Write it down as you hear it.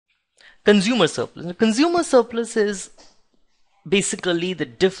Consumer surplus. Now, consumer surplus is basically the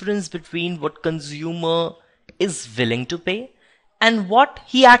difference between what consumer is willing to pay and what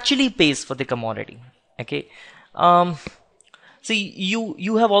he actually pays for the commodity. Okay. Um, See,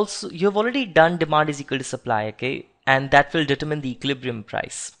 you have already done demand is equal to supply, okay, and that will determine the equilibrium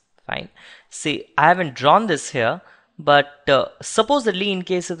price. Fine. See, I haven't drawn this here, but supposedly in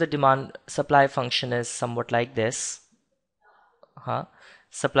case of the demand supply function is somewhat like this,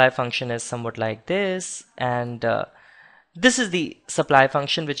 supply function is somewhat like this, and this is the supply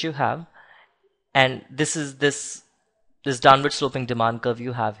function which you have, and this is this downward sloping demand curve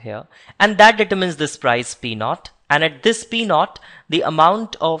you have here, and that determines this price P naught. And at this P naught, the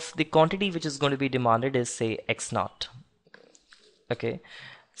amount of the quantity which is going to be demanded is, say, X naught. Okay,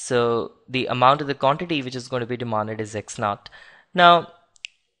 so the amount of the quantity which is going to be demanded is X naught. Now,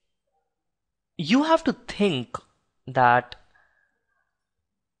 you have to think that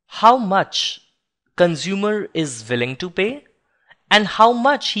how much consumer is willing to pay and how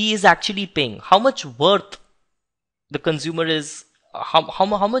much he is actually paying, how much worth the consumer is, how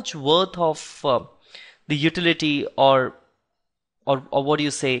much worth of the utility or what do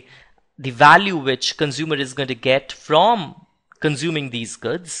you say, the value which consumer is going to get from consuming these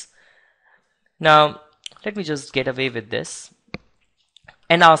goods. Now let me just get away with this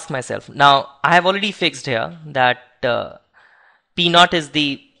and ask myself, now I have already fixed here that P naught is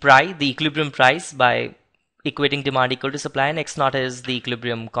the price, the equilibrium price by equating demand equal to supply, and X naught is the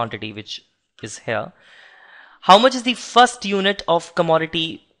equilibrium quantity which is here. How much is the first unit of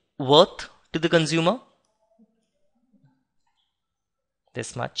commodity worth to the consumer?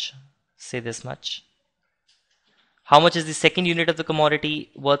 This much. Say this much. How much is the second unit of the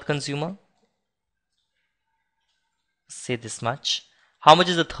commodity worth consumer? Say this much. How much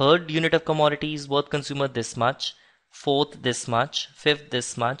is the third unit of commodity is worth consumer? This much. Fourth this much. Fifth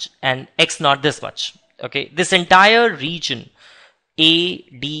this much. And X naught this much. Okay. This entire region A,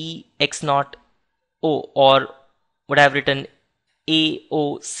 D, X naught, O, or what I have written A,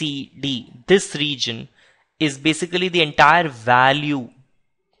 O, C, D, this region is basically the entire value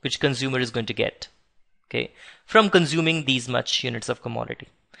which consumer is going to get, okay, from consuming these much units of commodity.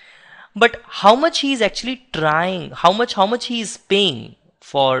 But how much he is actually trying, how much he is paying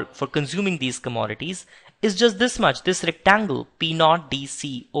for consuming these commodities is just this much, this rectangle P naught D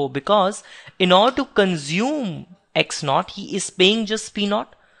C O, because in order to consume X naught he is paying just P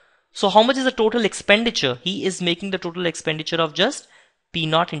naught. So how much is the total expenditure? He is making the total expenditure of just P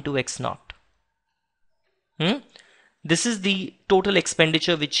naught into X naught. This is the total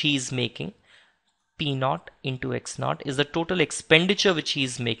expenditure which he is making. P naught into X naught is the total expenditure which he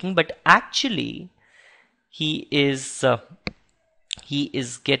is making, but actually he is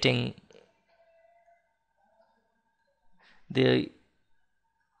getting this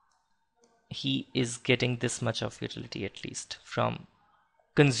much of utility at least from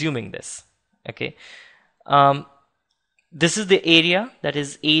consuming this. Okay, this is the area, that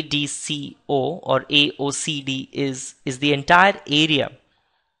is ADCO or AOCD is the entire area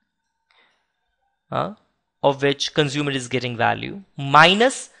of which consumer is getting value,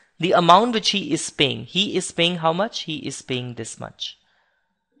 minus the amount which he is paying. He is paying how much? He is paying this much.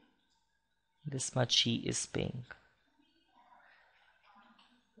 This much he is paying.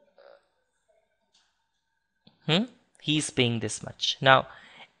 He is paying this much. Now,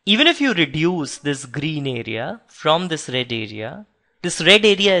 even if you reduce this green area from this red area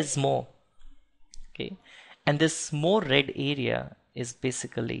is more. Okay, and this more red area is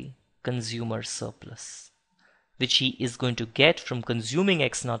basically consumer surplus, which he is going to get from consuming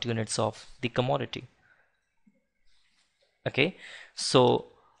X naught units of the commodity. Okay, so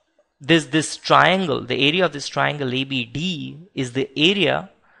this triangle, the area of this triangle ABD is the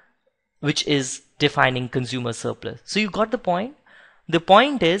area which is defining consumer surplus. So you got the point? The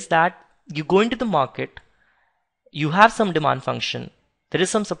point is that you go into the market, you have some demand function, there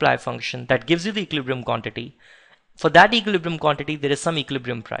is some supply function that gives you the equilibrium quantity. For that equilibrium quantity, there is some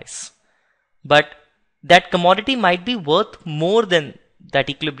equilibrium price. But that commodity might be worth more than that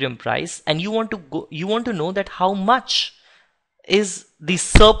equilibrium price, and you want to know that how much is the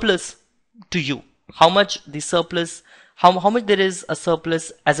surplus to you, how much the surplus, how much there is a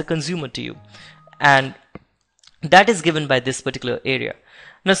surplus as a consumer to you, and that is given by this particular area.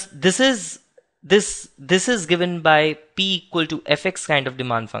 Now this is given by P equal to Fx kind of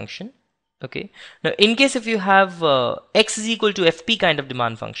demand function. Okay, now in case if you have x is equal to Fp kind of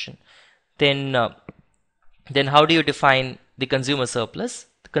demand function, then how do you define the consumer surplus?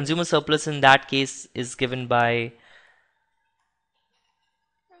 The consumer surplus in that case is given by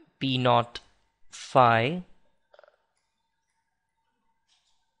P naught phi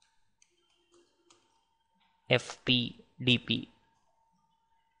fp dp.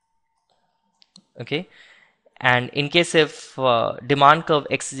 Okay, and in case if demand curve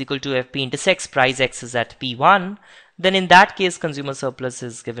x is equal to fp intersects price x is at p1, then in that case consumer surplus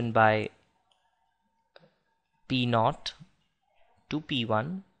is given by p0 to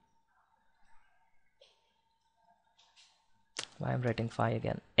p1. Why I'm writing phi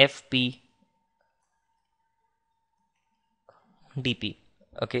again? fp dp.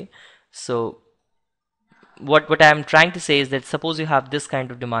 Okay, so what I'm trying to say is that suppose you have this kind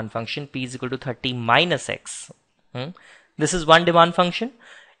of demand function, p is equal to 30 minus x. This is one demand function.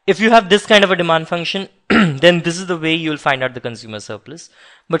 If you have this kind of a demand function, then this is the way you'll find out the consumer surplus.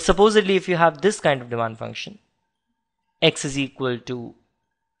 But supposedly if you have this kind of demand function, x is equal to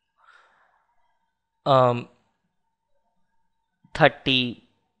 30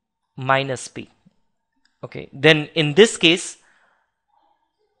 minus p. Okay, then in this case,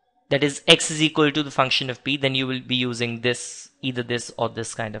 that is x is equal to the function of p, then you will be using this, either this or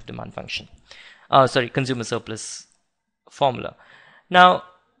this kind of demand function. Consumer surplus formula. Now,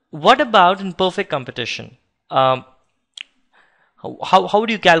 what about in perfect competition? How would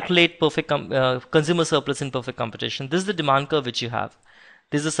you calculate perfect consumer surplus in perfect competition? This is the demand curve which you have.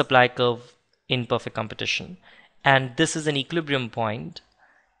 This is the supply curve in perfect competition. And this is an equilibrium point.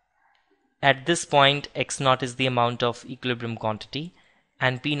 At this point, x0 is the amount of equilibrium quantity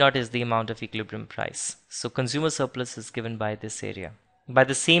and p0 is the amount of equilibrium price. So consumer surplus is given by this area. By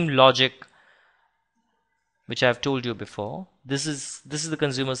the same logic which I have told you before, this is the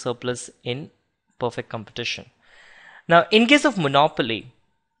consumer surplus in perfect competition. Now, in case of monopoly,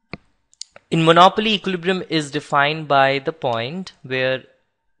 in monopoly, equilibrium is defined by the point where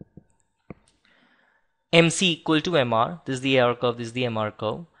MC equal to MR. This is the AR curve, this is the MR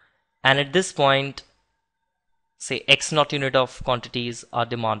curve. And at this point, say x0 unit of quantities are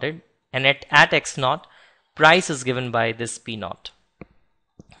demanded. And at x0, price is given by this p0.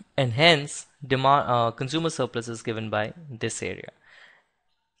 And hence, consumer surplus is given by this area.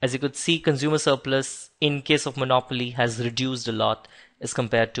 As you could see, consumer surplus in case of monopoly has reduced a lot as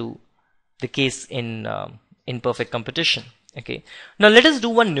compared to the case in perfect competition. Okay. Now let us do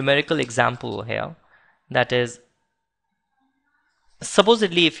one numerical example here. That is,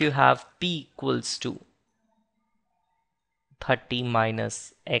 supposedly if you have p equals to 30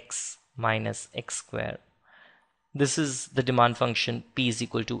 minus x square. This is the demand function p is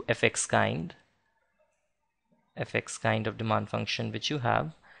equal to fx kind of demand function which you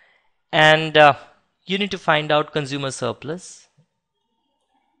have. And you need to find out consumer surplus.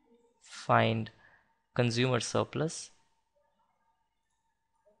 Find consumer surplus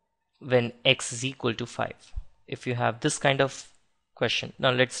when x is equal to 5. If you have this kind of question.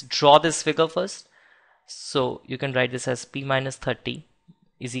 Now let's draw this figure first. So you can write this as p minus 30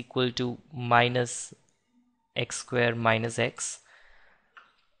 is equal to minus x square minus x.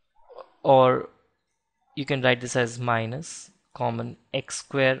 Or you can write this as minus common x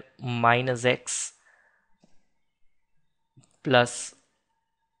square minus x plus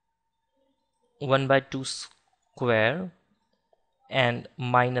 1 by 2 square and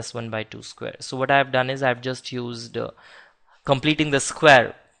minus 1 by 2 square. So what I have done is I've just used completing the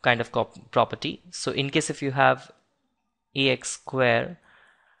square kind of property. So in case if you have ax square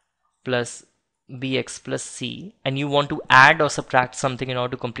plus bx plus c and you want to add or subtract something in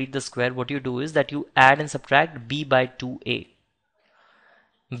order to complete the square, what you do is that you add and subtract b by 2a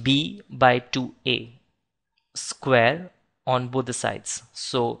square on both the sides.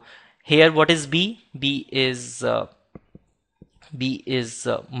 So here what is b? b is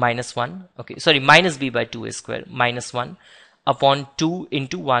minus 1. Okay, sorry, minus b by 2a square minus 1 upon 2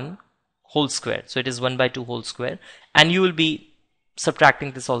 into 1 whole square. So it is 1 by 2 whole square, and you will be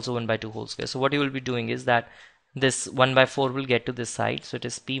subtracting this also 1 by 2 whole square. So what you will be doing is that this 1 by 4 will get to this side. So it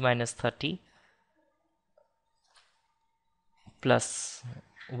is p minus 30 plus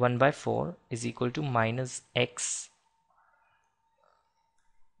 1 by 4 is equal to minus x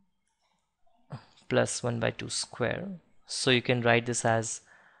plus 1 by 2 square. So you can write this as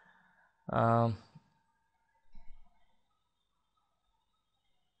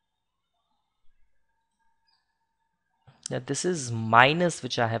that this is minus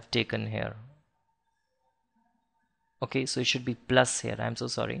which I have taken here. Okay, so it should be plus here. I'm so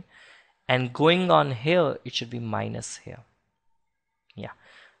sorry. And going on here, it should be minus here. Yeah.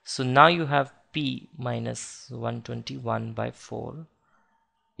 So now you have p minus 121 by 4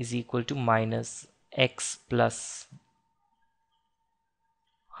 is equal to minus x plus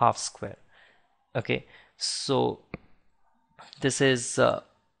half square. Okay. So this is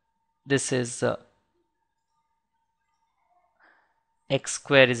x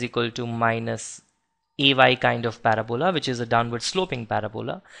square is equal to minus AY kind of parabola, which is a downward sloping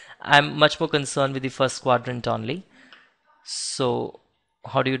parabola. I'm much more concerned with the first quadrant only. So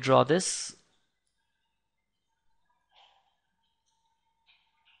how do you draw this?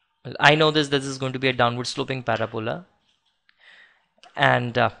 Well, I know this is going to be a downward sloping parabola,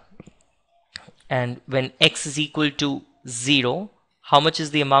 and when x is equal to 0, how much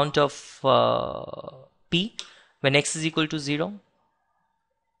is the amount of p? When x is equal to 0,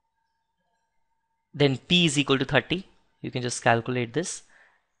 then p is equal to 30. You can just calculate this.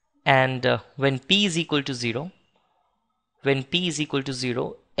 And when p is equal to 0,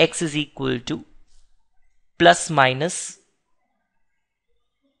 x is equal to plus minus.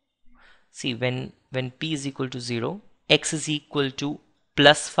 See, when p is equal to 0, x is equal to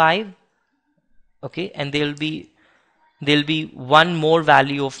plus 5. Okay, and there'll be one more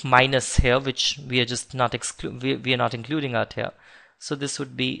value of minus here, which we are just not we are not including out here. So this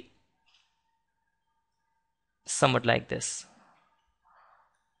would be somewhat like this.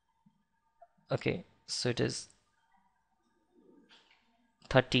 Okay, so it is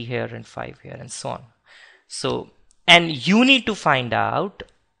 30 here and 5 here and so on. So, and you need to find out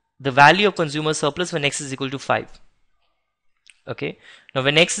the value of consumer surplus when x is equal to 5. Okay, now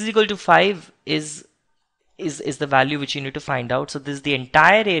when x is equal to 5 is the value which you need to find out. So this is the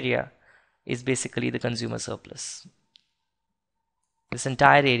entire area is basically the consumer surplus. This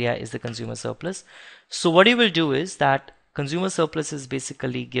entire area is the consumer surplus. So what you will do is that consumer surplus is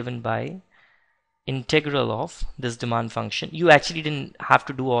basically given by integral of this demand function. You actually didn't have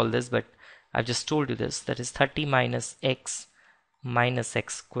to do all this, but I've just told you this. That is 30 minus x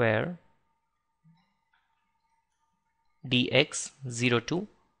square dx 0 to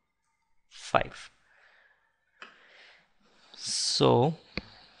 5. So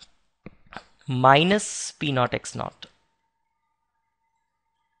minus p naught x naught.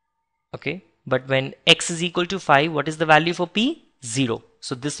 Okay, but when x is equal to 5, what is the value for p? 0.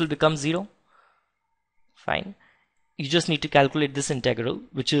 So this will become 0. Fine. You just need to calculate this integral,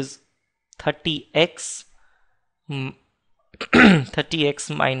 which is 30x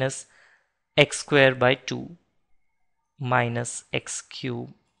 30x minus x square by 2 minus x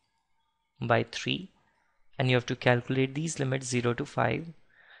cube by 3, and you have to calculate these limits 0 to 5,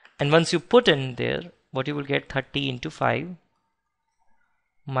 and once you put in there, what you will get 30 into 5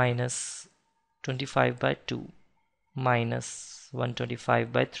 minus 25 by 2 minus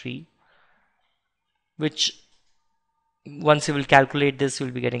 125 by 3, which once you will calculate this, you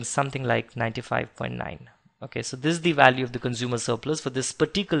will be getting something like 95.9. Okay, so this is the value of the consumer surplus for this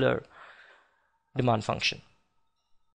particular demand function.